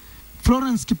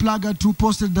 Florence Kiplagat, who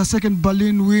posted the second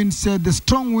Berlin win, said the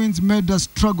strong winds made us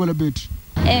struggle a bit.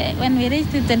 When we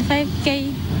reached the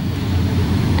 25K,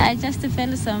 I just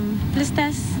felt some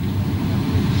blisters,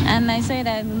 and I said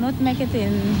I would not make it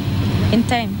in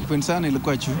time. Pensana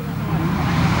ilikuwa juu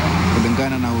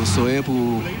kulingana na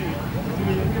uzoefu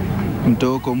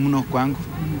mdogo mno kwangu,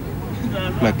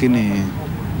 lakini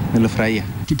nilifurahia.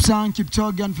 Kipsang,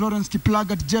 Kipchoge and Florence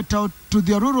Kiplagat jet out to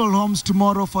their rural homes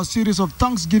tomorrow for a series of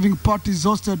Thanksgiving parties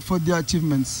hosted for their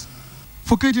achievements.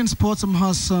 For KTN Sports, I'm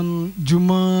Hassan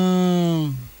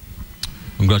Juma.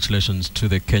 Congratulations to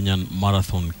the Kenyan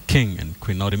marathon king and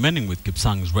queen. Now remaining with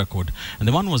Kipsang's record, and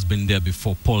the one who has been there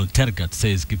before, Paul Tergat,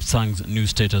 says Kipsang's new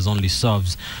status only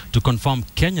serves to confirm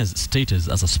Kenya's status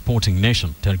as a sporting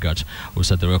nation. Tergat, who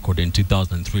set the record in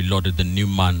 2003, lauded the new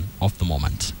man of the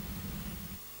moment.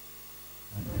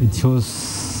 It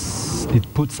shows,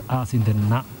 it puts us in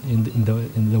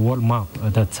the world map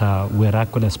that we're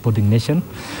actually a sporting nation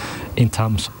in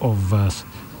terms of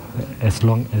as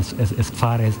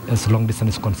far as long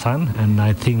distance is concerned, and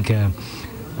I think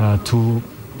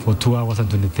for 2 hours and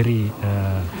 23,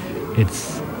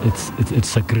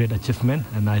 it's a great achievement,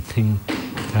 and I think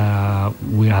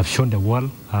we have shown the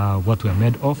world what we are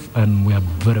made of, and we are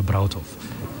very proud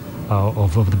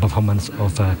of the performance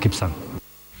of Kipsang.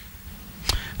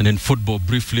 And in football,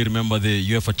 briefly, remember the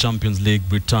UEFA Champions League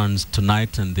returns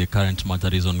tonight, and the current match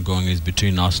that is ongoing is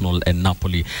between Arsenal and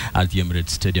Napoli at the Emirates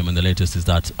Stadium. And the latest is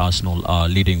that Arsenal are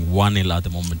leading 1-0 at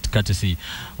the moment, courtesy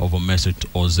of a Mesut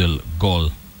Ozil goal.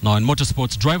 Now, in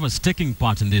motorsports, drivers taking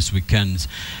part in this weekend's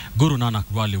Guru Nanak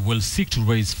Rally will seek to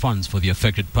raise funds for the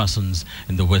affected persons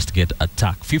in the Westgate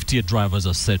attack. 58 drivers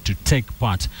are set to take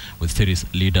part, with series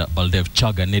leader Baldev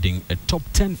Chaga needing a top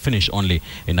 10 finish only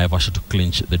in Naivasha to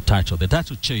clinch the title. The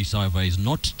title chase, however, is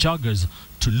not Chaga's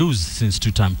to lose, since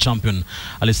two-time champion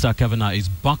Alistair Kavanagh is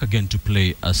back again to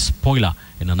play a spoiler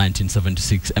in a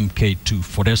 1976 MK2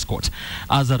 Ford Escort.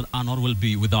 Azar Anor will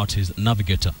be without his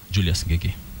navigator, Julius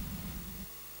Ngigi.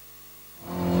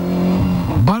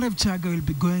 Baldev Chaga will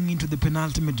be going into the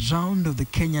penultimate round of the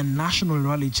Kenyan National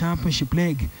Rally Championship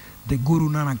leg, the Guru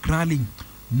Nanak Rally,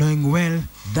 knowing well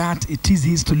that it is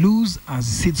his to lose, as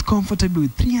he sits comfortably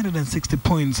with 360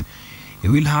 points. He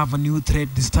will have a new threat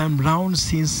this time round,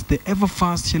 since the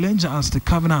ever-fast challenger Alistair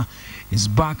Kavanagh is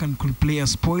back and could play a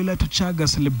spoiler to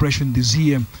Chaga's celebration this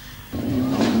year.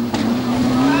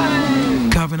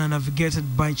 Kavanagh,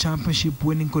 navigated by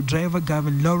championship-winning co-driver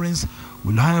Gavin Lawrence,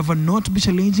 will however not be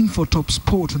challenging for top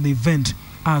spot on the event,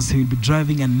 as he will be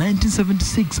driving a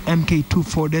 1976 MK2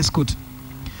 Ford Escort.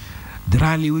 The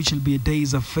rally, which will be a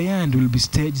day's affair and will be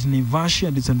staged in Naivasha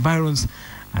and its environs,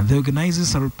 and the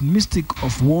organizers are optimistic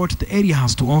of what the area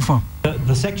has to offer.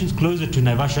 The sections closer to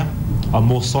Naivasha are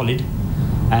more solid,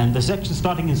 and the section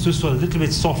starting in Suswa are a little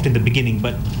bit soft in the beginning,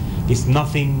 but it's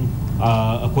nothing,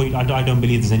 I don't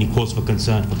believe there's any cause for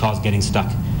concern for cars getting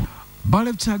stuck.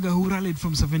 Baldev Chaga, who rallied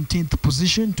from 17th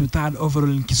position to 3rd overall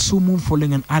in Kisumu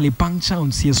following an early puncture on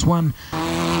CS1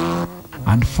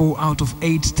 and 4 out of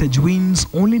 8 stage wins,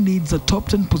 only needs a top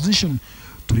 10 position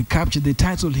to recapture the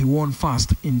title he won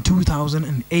first in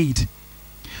 2008.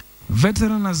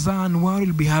 Veteran Azar Anwar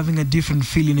will be having a different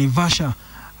feel in Naivasha,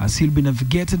 as he'll be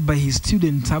navigated by his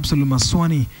student Absalom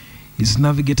Aswani. His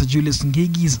navigator Julius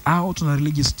Ngigi is out on a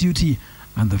religious duty,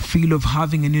 and the feel of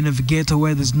having a new navigator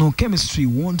where there's no chemistry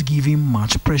won't give him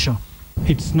much pressure.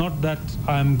 It's not that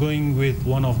I'm going with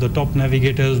one of the top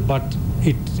navigators, but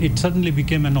it suddenly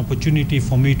became an opportunity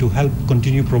for me to help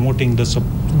continue promoting the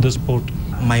sport.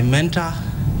 My mentor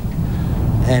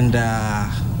and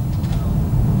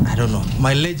I don't know,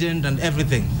 my legend and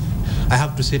everything, I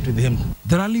have to sit with him.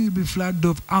 The rally will be flagged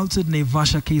off outside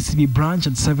Naivasha KCB branch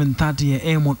at 7:30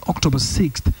 a.m. on October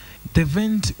 6th. The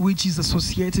event, which is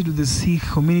associated with the Sikh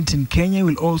community in Kenya,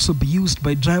 will also be used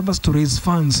by drivers to raise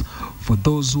funds for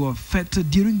those who were affected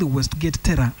during the Westgate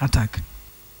terror attack.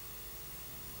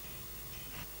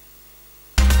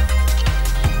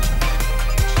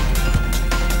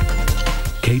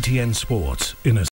 KTN Sports in a